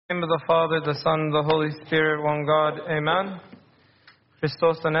In the name of the Father, the Son, the Holy Spirit, one God. Amen.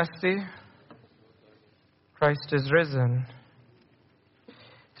 Christos Anesti. Christ is risen.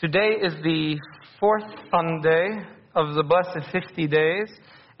 Today is the fourth Sunday of the blessed 50 days.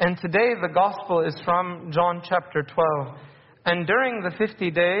 And today the Gospel is from John chapter 12. And during the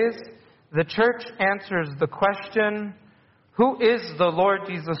 50 days, the church answers the question, who is the Lord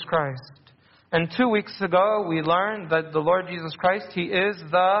Jesus Christ? And 2 weeks ago, we learned that the Lord Jesus Christ, He is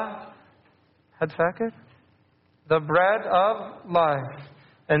the bread of life.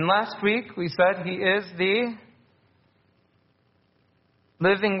 And last week, we said He is the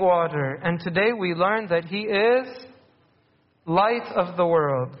living water. And today, we learned that He is light of the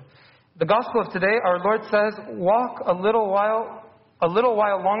world. The Gospel of today, our Lord says, walk a little while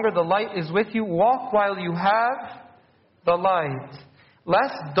longer, the light is with you. Walk while you have the light.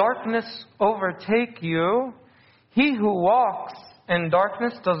 Lest darkness overtake you. He who walks in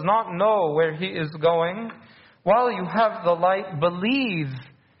darkness does not know where he is going. While you have the light, believe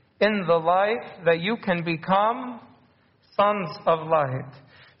in the light that you can become sons of light.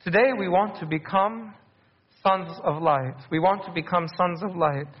 Today we want to become sons of light. We want to become sons of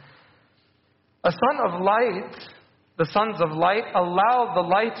light. A son of light, the sons of light, allow the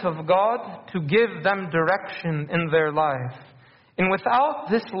light of God to give them direction in their life. And without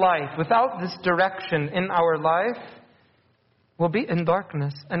this light, without this direction in our life, we'll be in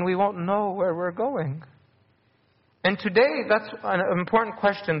darkness and we won't know where we're going. And today, that's an important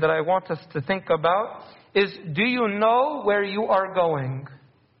question that I want us to think about, is do you know where you are going?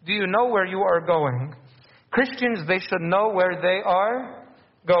 Do you know where you are going? Christians, they should know where they are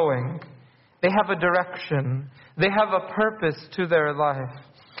going. They have a direction. They have a purpose to their life.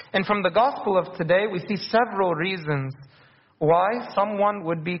 And from the Gospel of today, we see several reasons why someone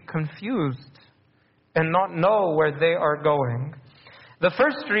would be confused and not know where they are going. The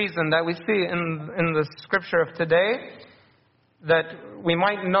first reason that we see in the scripture of today, that we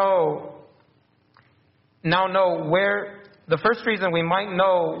might know where, the first reason we might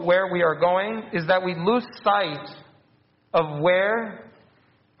know where we are going is that we lose sight of where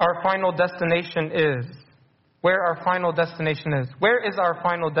our final destination is. Where our final destination is. Where is our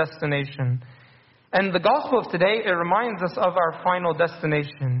final destination? And the Gospel of today, it reminds us of our final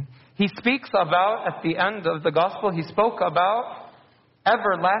destination. He speaks about, at the end of the Gospel, He spoke about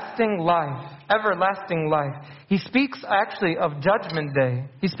everlasting life. Everlasting life. He speaks actually of Judgment Day.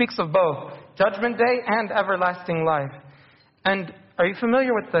 He speaks of both Judgment Day and everlasting life. And are you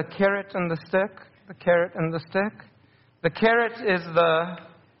familiar with the carrot and the stick? The carrot and the stick? The carrot is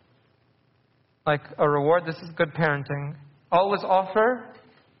like a reward. This is good parenting. Always offer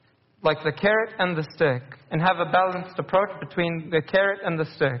like the carrot and the stick, and have a balanced approach between the carrot and the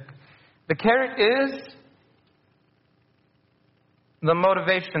stick. The carrot is the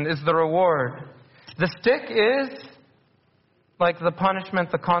motivation, is the reward. The stick is like the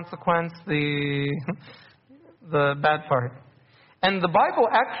punishment, the consequence, the bad part. And the Bible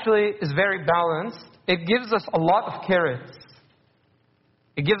actually is very balanced. It gives us a lot of carrots.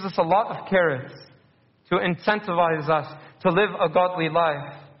 It gives us a lot of carrots to incentivize us to live a godly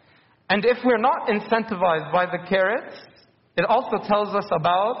life. And if we're not incentivized by the carrots, it also tells us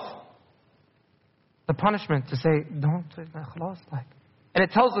about the punishment, to say, don't, and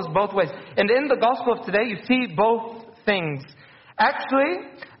it tells us both ways. And in the Gospel of today, you see both things. Actually,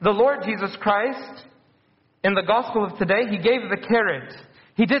 the Lord Jesus Christ, in the Gospel of today, He gave the carrot.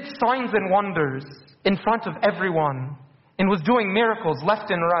 He did signs and wonders in front of everyone, and was doing miracles left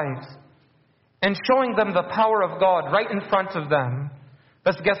and right, and showing them the power of God right in front of them.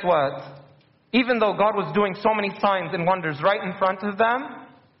 But guess what? Even though God was doing so many signs and wonders right in front of them,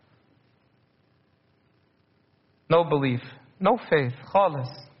 no belief, no faith, khalis,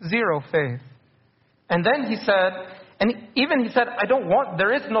 zero faith. And then He said,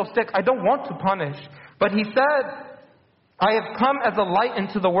 there is no stick, I don't want to punish. But He said, I have come as a light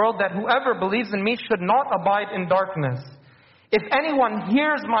into the world that whoever believes in me should not abide in darkness. If anyone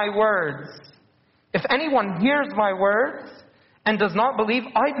hears my words, and does not believe,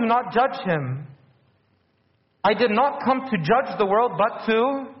 I do not judge him. I did not come to judge the world, but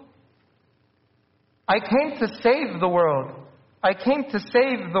I came to save the world. I came to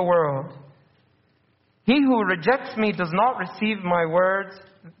save the world. He who rejects me does not receive my words,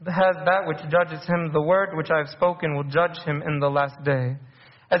 has that which judges him. The word which I have spoken will judge him in the last day.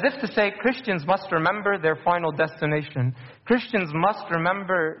 As if to say, Christians must remember their final destination. Christians must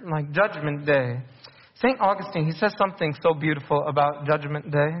remember, like, Judgment Day. St. Augustine, he says something so beautiful about Judgment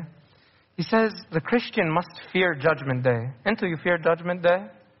Day. He says the Christian must fear Judgment Day. Until you fear Judgment Day?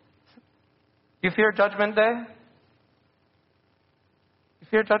 You fear Judgment Day? You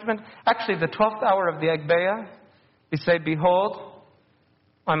fear judgment? Actually, the 12th hour of the Agbayah, we say, behold,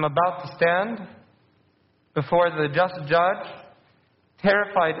 I'm about to stand before the just judge,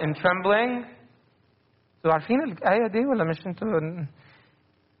 terrified and trembling. So, عارفين الآية دي ولا مش انتوا?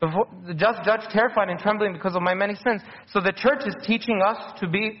 Before the just judge, terrified and trembling because of my many sins. So the church is teaching us to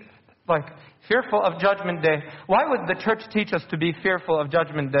be fearful of Judgment Day. Why would the church teach us to be fearful of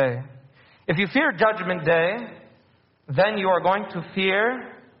Judgment Day? If you fear Judgment Day, then you are going to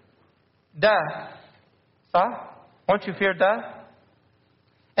fear death. Won't you fear death?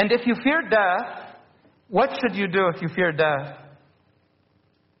 And if you fear death, what should you do if you fear death?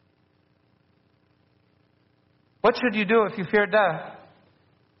 What should you do if you fear death?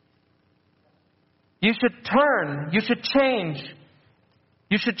 You should turn. You should change.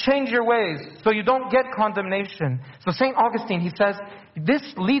 You should change your ways so you don't get condemnation. So St. Augustine, he says, this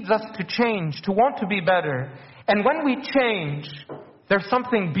leads us to change, to want to be better. And when we change, there's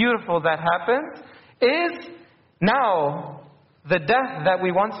something beautiful that happens, is now the death that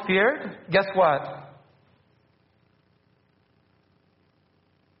we once feared, guess what?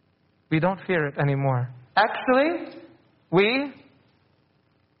 We don't fear it anymore. Actually, we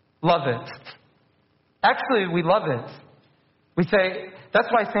love it. Actually, we love it. We say, that's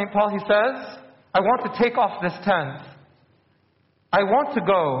why St. Paul, he says, I want to take off this tent. I want to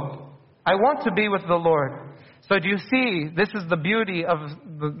go. I want to be with the Lord. So do you see, this is the beauty of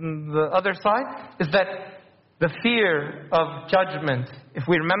the other side, is that the fear of judgment, if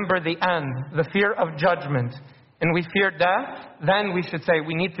we remember the end, the fear of judgment, and we fear death, then we should say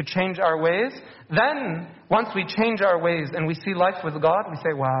we need to change our ways. Then, once we change our ways and we see life with God, we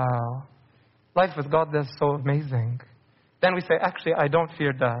say, wow, life with God, that's so amazing. Then we say, actually, I don't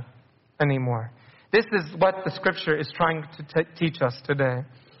fear death anymore. This is what the Scripture is trying to teach us today.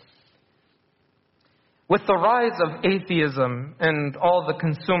 With the rise of atheism and all the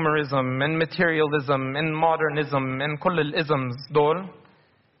consumerism and materialism and modernism and kull al-isms dol,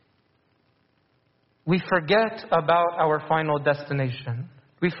 we forget about our final destination.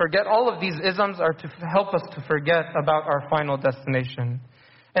 We forget all of these isms are to help us to forget about our final destination.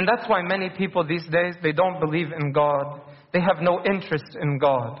 And that's why many people these days, they don't believe in God. They have no interest in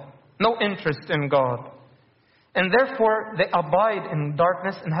God. No interest in God. And therefore, they abide in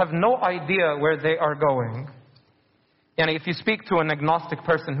darkness and have no idea where they are going. And if you speak to an agnostic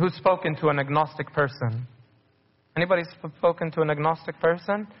person, who's spoken to an agnostic person? Anybody spoken to an agnostic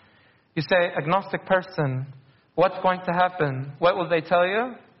person? You say, agnostic person, what's going to happen? What will they tell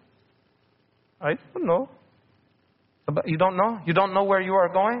you? I don't know. You don't know? You don't know where you are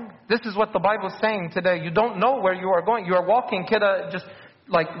going? This is what the Bible is saying today. You don't know where you are going. You are walking, kida, just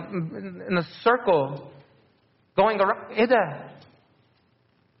like in a circle, going around. Ida.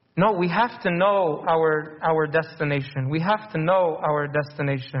 No, we have to know our destination. We have to know our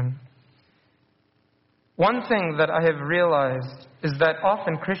destination. One thing that I have realized is that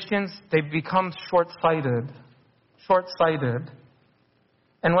often Christians, they become short-sighted. Short-sighted.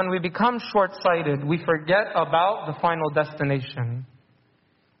 And when we become short-sighted, we forget about the final destination.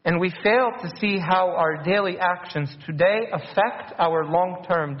 And we fail to see how our daily actions today affect our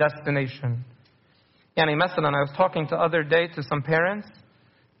long-term destination. Yani, مثلا, I was talking the other day to some parents,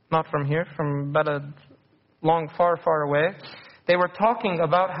 not from here, from Balad, long, far, far away. They were talking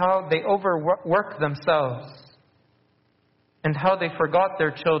about how they overwork themselves and how they forgot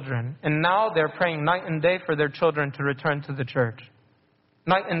their children. And now they're praying night and day for their children to return to the church.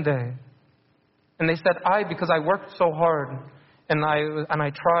 Night and day. And they said, because I worked so hard and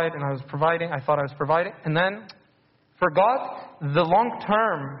I tried and I was providing, I thought I was providing, and then forgot the long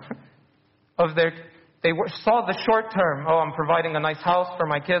term of saw the short term. Oh, I'm providing a nice house for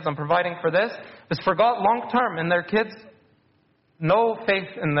my kids, I'm providing for this. But forgot long term, and their kids, no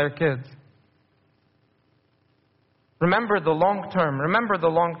faith in their kids. Remember the long term. Remember the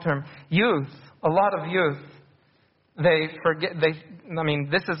long term. Youth, a lot of youth, they forget.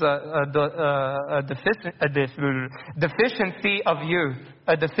 This is a deficiency of youth.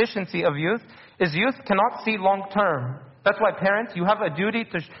 A deficiency of youth is youth cannot see long term. That's why parents, you have a duty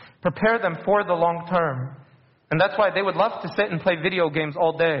to prepare them for the long term. And that's why they would love to sit and play video games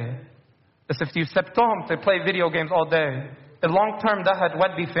all day. As if you septom to play video games all day. The long term ده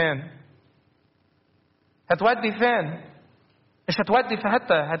هتودي فين؟ هتودي فين؟ مش هتودي في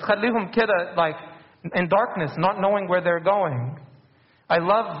حتة. هتخليهم كده like in darkness, not knowing where they're going. I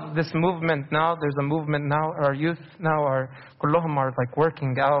love this movement now. There's a movement now. Our youth now كلهم are like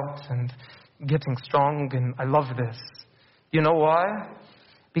working out and getting strong, and I love this. You know why?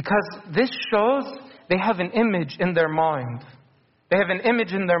 Because this shows they have an image in their mind. They have an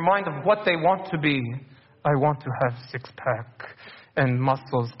image in their mind of what they want to be. I want to have six-pack. and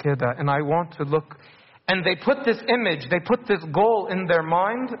muscles kida, and I want to look. And they put this image, they put this goal in their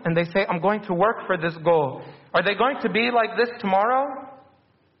mind, and they say, I'm going to work for this goal. Are they going to be like this tomorrow?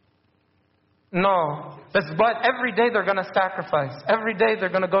 No. But every day they're going to sacrifice. Every day they're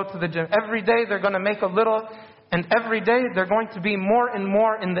going to go to the gym. Every day they're going to make a little. And every day they're going to be more and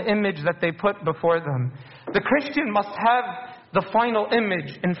more in the image that they put before them. The Christian must have the final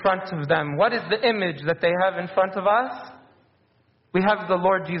image in front of them. What is the image that they have in front of us? We have the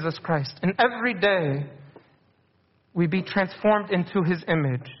Lord Jesus Christ. And every day we be transformed into His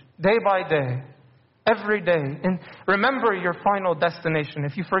image. Day by day. Every day. And remember your final destination.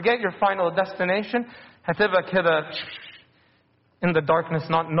 If you forget your final destination, hatiba kida in the darkness,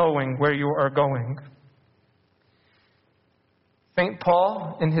 not knowing where you are going. St.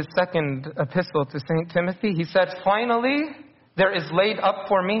 Paul, in his second epistle to St. Timothy, he said, finally, there is laid up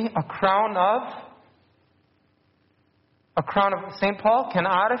for me a crown of St. Paul can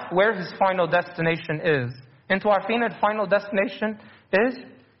arif where his final destination is. Into our final destination is?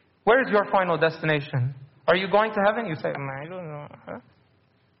 Where is your final destination? Are you going to heaven? You say, I don't know. Huh?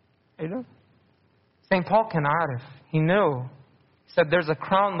 You know? St. Paul can arif. He knew. He said, there's a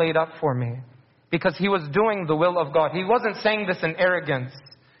crown laid up for me. Because he was doing the will of God. He wasn't saying this in arrogance.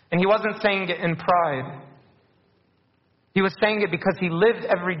 And he wasn't saying it in pride. He was saying it because he lived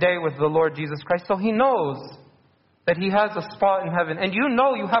every day with the Lord Jesus Christ. So he knows that he has a spot in heaven. And you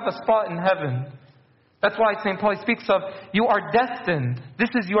know you have a spot in heaven. That's why St. Paul speaks of, you are destined. This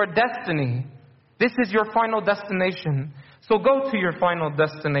is your destiny. This is your final destination. So go to your final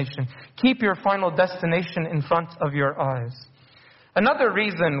destination. Keep your final destination in front of your eyes. Another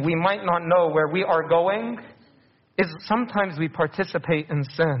reason we might not know where we are going is sometimes we participate in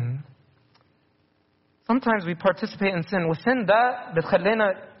sin. Sometimes we participate in sin. Within that,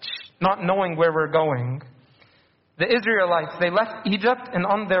 بتخلينا not knowing where we're going. The Israelites, they left Egypt and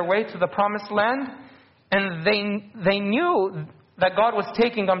on their way to the promised land, and they knew that God was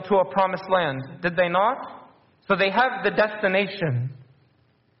taking them to a promised land. Did they not? So they have the destination.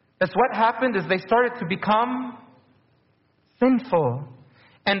 That's what happened is they started to become sinful.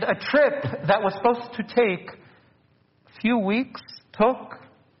 And a trip that was supposed to take a few weeks took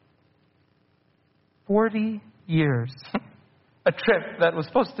 40 years. A trip that was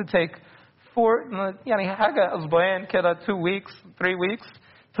supposed to take 2 weeks, 3 weeks,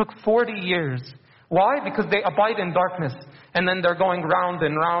 took 40 years. Why? Because they abide in darkness. And then they're going round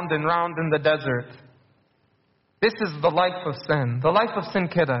and round and round in the desert. This is the life of sin. The life of sin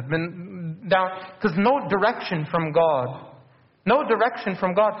kida. Because no direction from God. No direction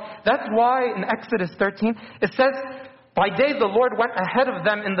from God. That's why in Exodus 13, it says, by day the Lord went ahead of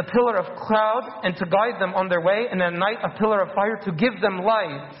them in the pillar of cloud and to guide them on their way, and at night a pillar of fire to give them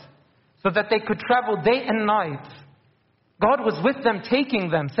light, so that they could travel day and night. God was with them, taking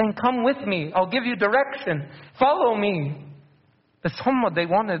them, saying, come with me, I'll give you direction, follow me. The Ummah, they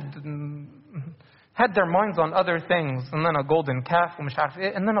had their minds on other things, and then a golden calf,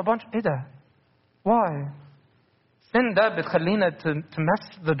 and then a bunch, why? Sin da بتخلينا to mess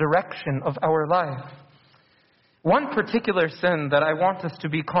the direction of our life. One particular sin that I want us to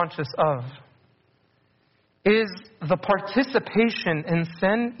be conscious of is the participation in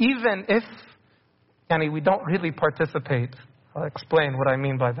sin, even if we don't really participate. I'll explain what I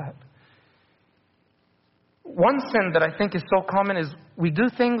mean by that. One sin that I think is so common is we do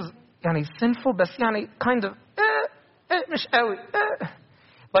things sinful, but kind of مش قوي.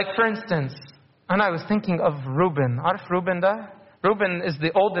 Like for instance, and I was thinking of Reuben. Arf Reuben da? Reuben is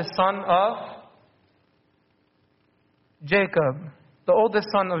the oldest son of Jacob. The oldest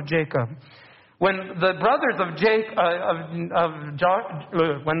son of Jacob. When the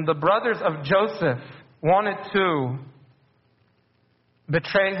brothers of Joseph wanted to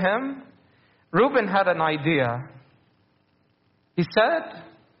betray him, Reuben had an idea. He said,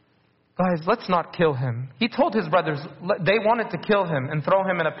 guys, let's not kill him. He told his brothers, they wanted to kill him and throw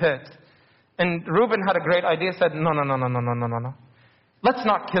him in a pit. And Reuben had a great idea, said, no. Let's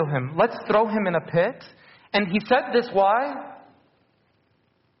not kill him. Let's throw him in a pit. And he said this, why?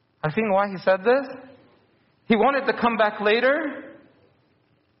 I think why he said this? He wanted to come back later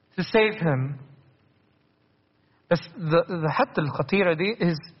to save him. The hatt al-khatira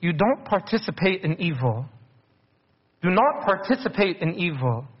is you don't participate in evil. Do not participate in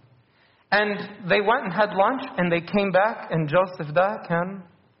evil. And they went and had lunch and they came back and Joseph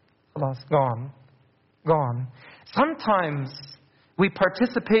gone. Sometimes we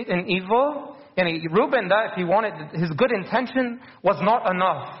participate in evil. And Reuben, if he wanted, his good intention was not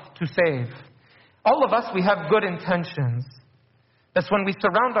enough to save. All of us, we have good intentions. That's when we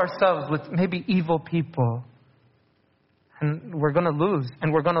surround ourselves with maybe evil people. And we're going to lose.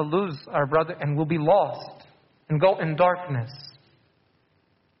 And we're going to lose our brother and we'll be lost and go in darkness.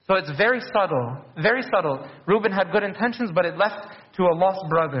 So it's very subtle. Very subtle. Reuben had good intentions, but it left to a lost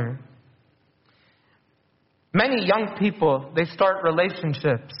brother. Many young people, they start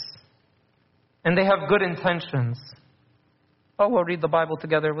relationships. And they have good intentions. Oh, we'll read the Bible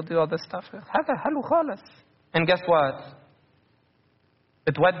together. We'll do all this stuff. And guess what?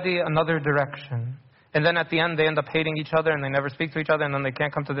 It went another direction. And then at the end, they end up hating each other and they never speak to each other and then they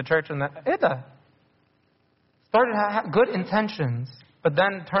can't come to the church. And started good intentions, but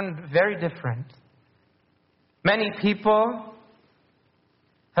then turned very different. Many people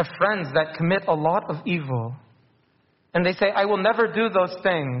have friends that commit a lot of evil. And they say, I will never do those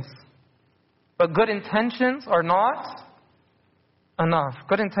things. But good intentions are not enough.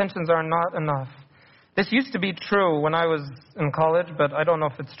 Good intentions are not enough. This used to be true when I was in college, but I don't know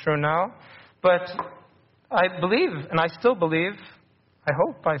if it's true now. But I believe, and I still believe, I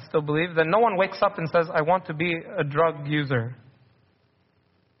hope I still believe, that no one wakes up and says, I want to be a drug user.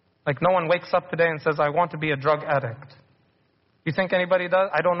 Like no one wakes up today and says, I want to be a drug addict. You think anybody does?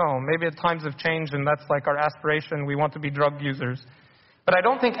 I don't know. Maybe times have changed and that's like our aspiration. We want to be drug users. But I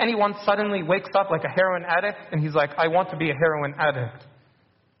don't think anyone suddenly wakes up like a heroin addict and he's like, I want to be a heroin addict.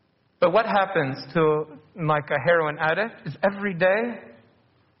 But what happens to like a heroin addict is every day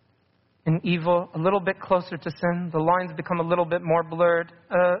in evil, a little bit closer to sin, the lines become a little bit more blurred,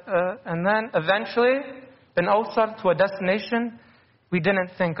 and then eventually, bin awsal, to a destination we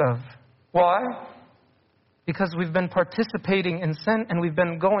didn't think of. Why? Because we've been participating in sin and we've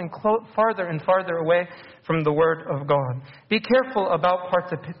been going farther and farther away from the Word of God. Be careful about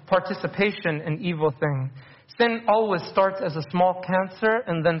participation in evil things. Sin always starts as a small cancer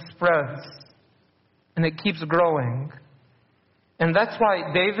and then spreads. And it keeps growing. And that's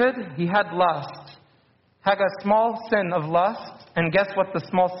why David, he had lust. Had a small sin of lust. And guess what the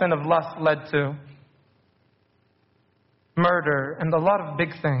small sin of lust led to? Murder and a lot of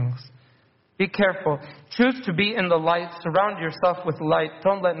big things. Be careful. Choose to be in the light. Surround yourself with light.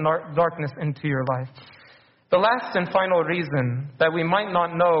 Don't let darkness into your life. The last and final reason that we might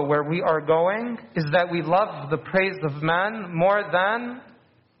not know where we are going is that we love the praise of man more than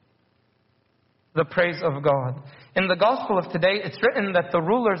the praise of God. In the gospel of today, it's written that the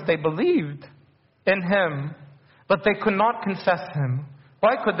rulers, they believed in him, but they could not confess him.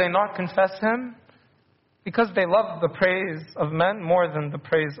 Why could they not confess him? Because they loved the praise of men more than the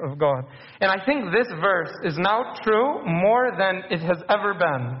praise of God. And I think this verse is now true more than it has ever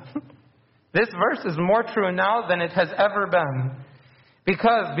been. This verse is more true now than it has ever been.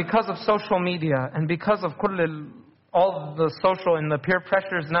 Because of social media and because of all the social and the peer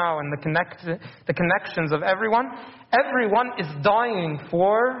pressures now and the connections of everyone is dying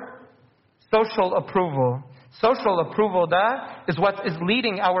for social approval. Social approval, that is what is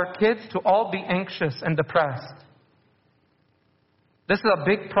leading our kids to all be anxious and depressed. This is a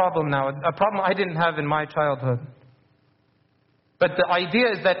big problem now, a problem I didn't have in my childhood. But the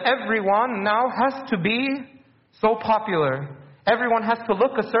idea is that everyone now has to be so popular. Everyone has to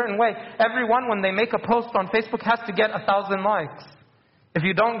look a certain way. Everyone, when they make a post on Facebook, has to get 1,000 likes. If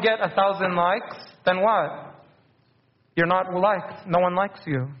you don't get 1,000 likes, then what? You're not liked. No one likes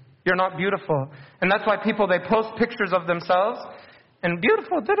you. You're not beautiful. And that's why people, they post pictures of themselves and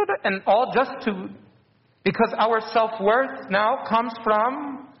beautiful, and all just to, because our self-worth now comes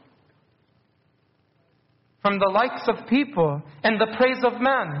from the likes of people and the praise of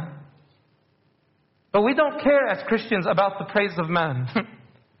men. But we don't care as Christians about the praise of men.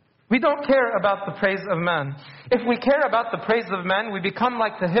 We don't care about the praise of men. If we care about the praise of men, we become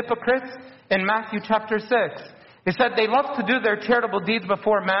like the hypocrites in Matthew chapter 6. He said they love to do their charitable deeds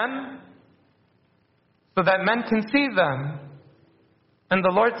before men so that men can see them. And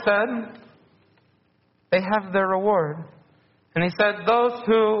the Lord said, they have their reward. And He said, those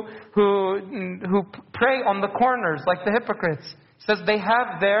who pray on the corners like the hypocrites, He says they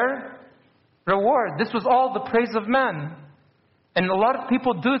have their reward. This was all the praise of men. And a lot of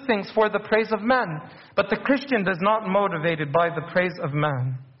people do things for the praise of men. But the Christian is not motivated by the praise of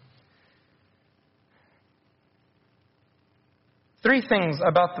men. 3 things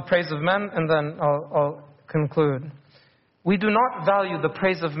about the praise of men, and then I'll conclude. We do not value the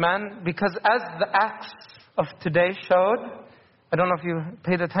praise of men because as the Acts of today showed, I don't know if you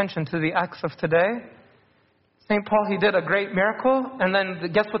paid attention to the Acts of today, St. Paul, he did a great miracle, and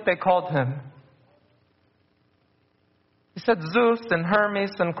then guess what they called him? He said Zeus and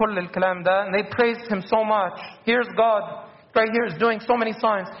Hermes and kull al-kalam da, and they praised him so much. Here's God, right here is doing so many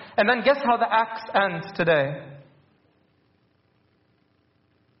signs. And then guess how the Acts ends today?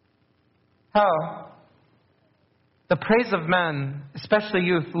 How? The praise of man, especially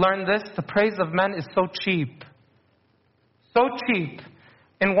youth, learn this. The praise of men is so cheap. So cheap.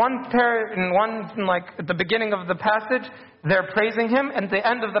 In one, like at the beginning of the passage, they're praising him. And at the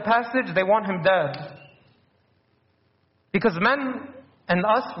end of the passage, they want him dead. Because men and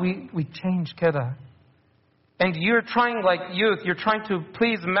us, we change kida. And you're trying like youth, you're trying to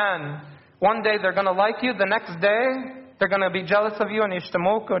please men. One day they're going to like you, the next day they're going to be jealous of you and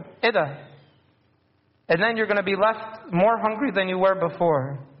yishtamuk or ida. And then you're going to be left more hungry than you were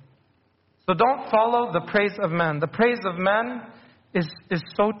before. So don't follow the praise of men. The praise of men is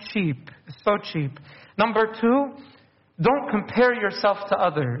so cheap. It's so cheap. Number 2, don't compare yourself to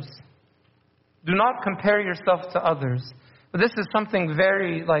others. Do not compare yourself to others. This is something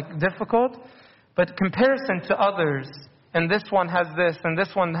very difficult, but comparison to others, and this one has this, and this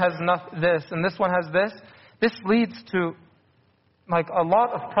one has this, and this one has this leads to a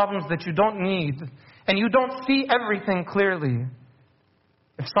lot of problems that you don't need. And you don't see everything clearly.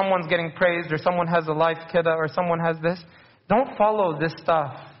 If someone's getting praised, or someone has a life kiddah, or someone has this, don't follow this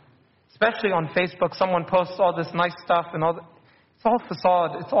stuff. Especially on Facebook, someone posts all this nice stuff, and it's all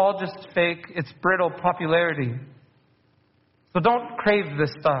facade, it's all just fake, it's brittle popularity. So don't crave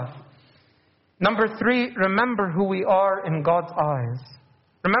this stuff. Number 3, remember who we are in God's eyes.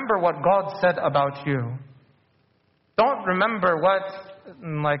 Remember what God said about you. Don't remember what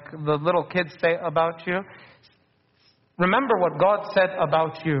the little kids say about you. Remember what God said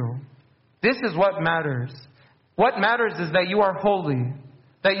about you. This is what matters. What matters is that you are holy,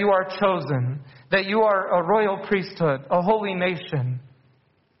 that you are chosen, that you are a royal priesthood, a holy nation,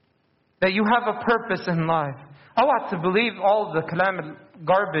 that you have a purpose in life. I want to believe all the kalam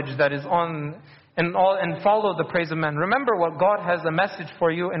garbage that is on and follow the praise of men. Remember what God has a message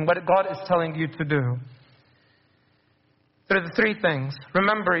for you and what God is telling you to do. There are the 3 things.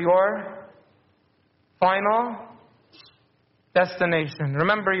 Remember your final destination.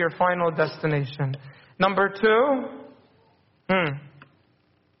 Remember your final destination. Number 2.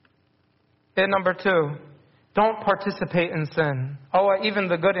 Number 2. Don't participate in sin. Even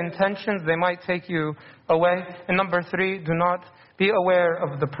the good intentions, they might take you away. And number 3, do not be aware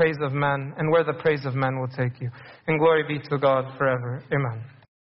of the praise of men and where the praise of men will take you. And glory be to God forever. Amen.